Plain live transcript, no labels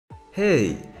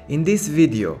Hey, in this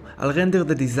video I'll render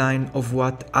the design of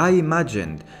what I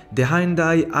imagined the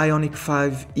Hyundai Ioniq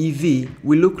 5 EV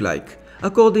will look like,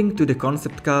 according to the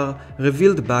concept car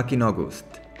revealed back in August.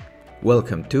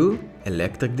 Welcome to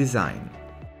Electric Design.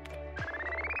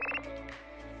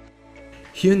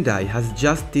 Hyundai has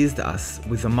just teased us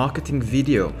with a marketing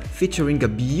video featuring a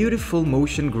beautiful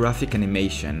motion graphic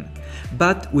animation,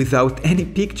 but without any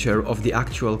picture of the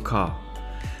actual car.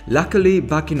 Luckily,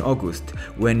 back in August,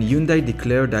 when Hyundai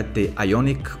declared that the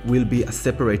Ioniq will be a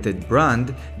separated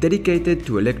brand dedicated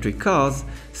to electric cars,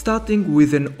 starting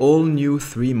with an all-new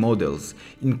 3 models,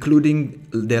 including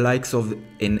the likes of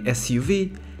an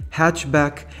SUV,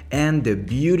 hatchback, and the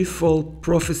beautiful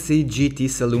Prophecy GT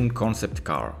Saloon concept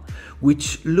car,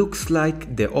 which looks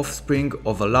like the offspring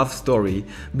of a love story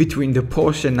between the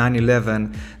Porsche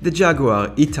 911, the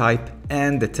Jaguar E-Type,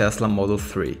 and the Tesla Model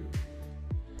 3.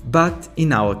 But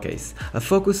in our case, a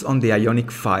focus on the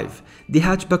Ioniq 5, the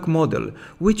hatchback model,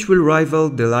 which will rival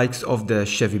the likes of the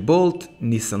Chevy Bolt,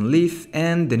 Nissan Leaf,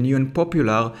 and the new and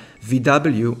popular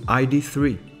VW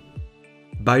ID3.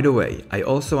 By the way, I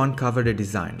also uncovered the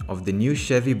design of the new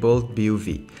Chevy Bolt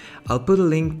BUV. I'll put a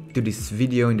link to this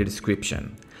video in the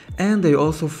description. And I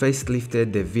also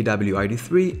facelifted the VW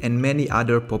ID3 and many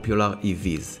other popular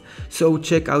EVs. So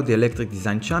check out the Electric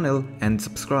Design channel and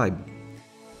subscribe.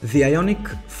 The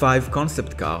Ioniq 5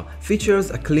 concept car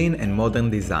features a clean and modern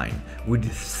design,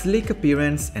 with sleek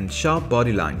appearance and sharp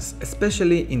body lines,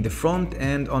 especially in the front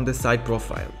and on the side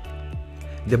profile.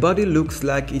 The body looks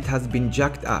like it has been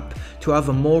jacked up to have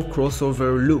a more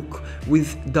crossover look,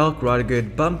 with dark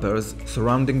rugged bumpers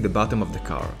surrounding the bottom of the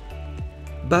car.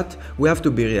 But we have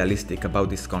to be realistic about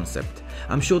this concept.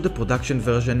 I'm sure the production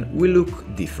version will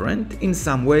look different in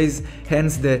some ways,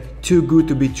 hence the too good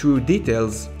to be true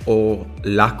details, or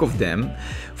lack of them,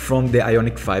 from the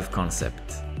Ioniq 5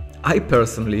 concept. I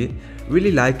personally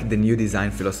really like the new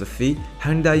design philosophy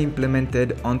Hyundai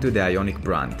implemented onto the Ioniq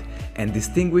brand, and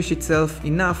distinguish itself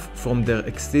enough from their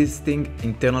existing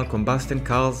internal combustion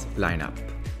cars lineup.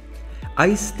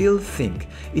 I still think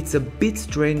it's a bit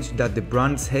strange that the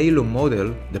brand's halo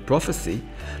model, the Prophecy,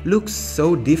 looks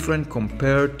so different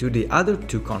compared to the other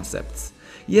 2 concepts.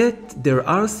 Yet there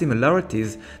are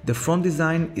similarities, the front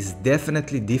design is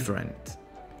definitely different.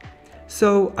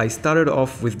 So I started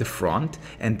off with the front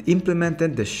and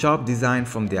implemented the sharp design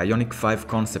from the Ioniq 5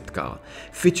 concept car,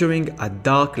 featuring a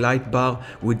dark light bar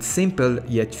with simple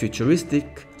yet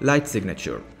futuristic light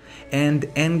signature, and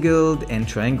angled and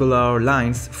triangular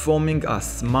lines forming a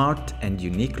smart and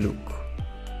unique look.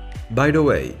 By the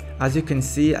way, as you can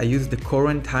see, I used the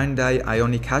current Hyundai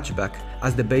Ioniq hatchback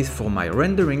as the base for my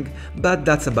rendering, but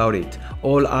that's about it.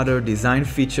 All other design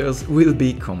features will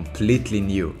be completely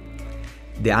new.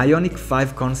 The Ioniq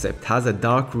 5 concept has a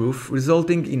dark roof,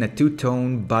 resulting in a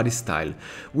 2-tone body style,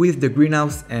 with the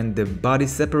greenhouse and the body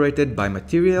separated by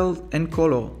material and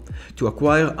color, to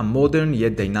acquire a modern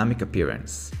yet dynamic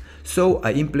appearance. So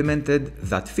I implemented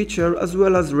that feature, as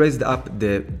well as raised up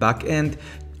the back end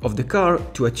of the car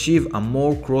to achieve a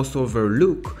more crossover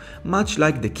look, much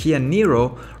like the Kia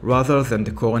Niro rather than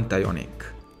the current Ioniq.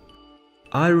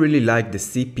 I really like the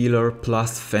C-pillar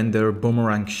plus fender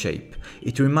boomerang shape.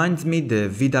 It reminds me the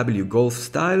VW Golf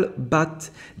style, but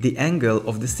the angle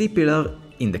of the C-pillar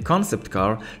in the concept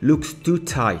car looks too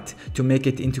tight to make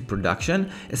it into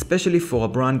production, especially for a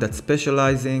brand that's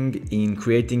specializing in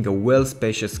creating a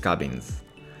well-spacious cabins.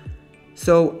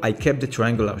 So I kept the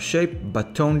triangular shape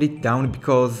but toned it down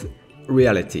because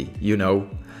reality, you know.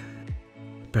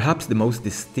 Perhaps the most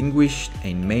distinguished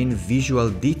and main visual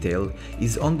detail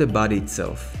is on the body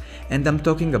itself, and I'm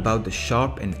talking about the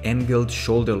sharp and angled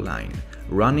shoulder line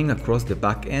running across the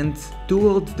back end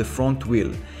towards the front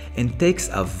wheel, and takes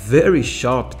a very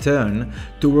sharp turn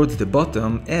towards the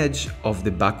bottom edge of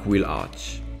the back wheel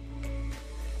arch.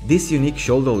 This unique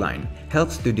shoulder line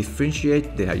helps to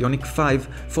differentiate the Ioniq 5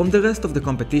 from the rest of the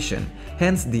competition,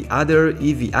 hence the other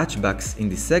EV hatchbacks in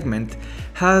this segment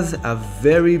has a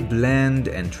very bland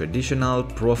and traditional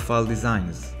profile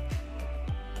designs.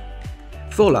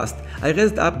 For last, I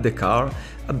raised up the car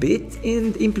a bit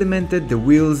and implemented the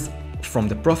wheels from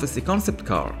the Prophecy concept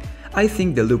car. I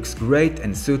think the looks great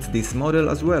and suits this model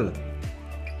as well.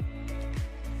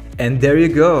 And there you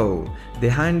go, the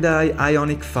Hyundai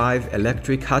Ioniq 5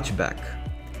 electric hatchback.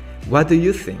 What do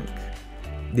you think?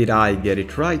 Did I get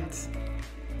it right?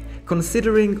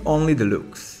 Considering only the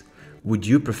looks, would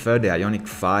you prefer the Ioniq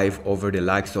 5 over the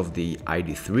likes of the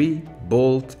ID3,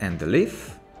 Bolt, and the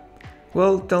Leaf?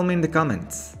 Well, tell me in the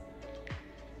comments.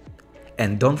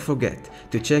 And don't forget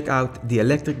to check out the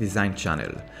Electric Design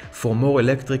channel for more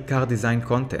electric car design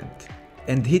content,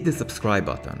 and hit the subscribe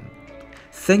button.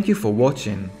 Thank you for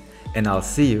watching, and I'll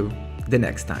see you the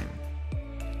next time.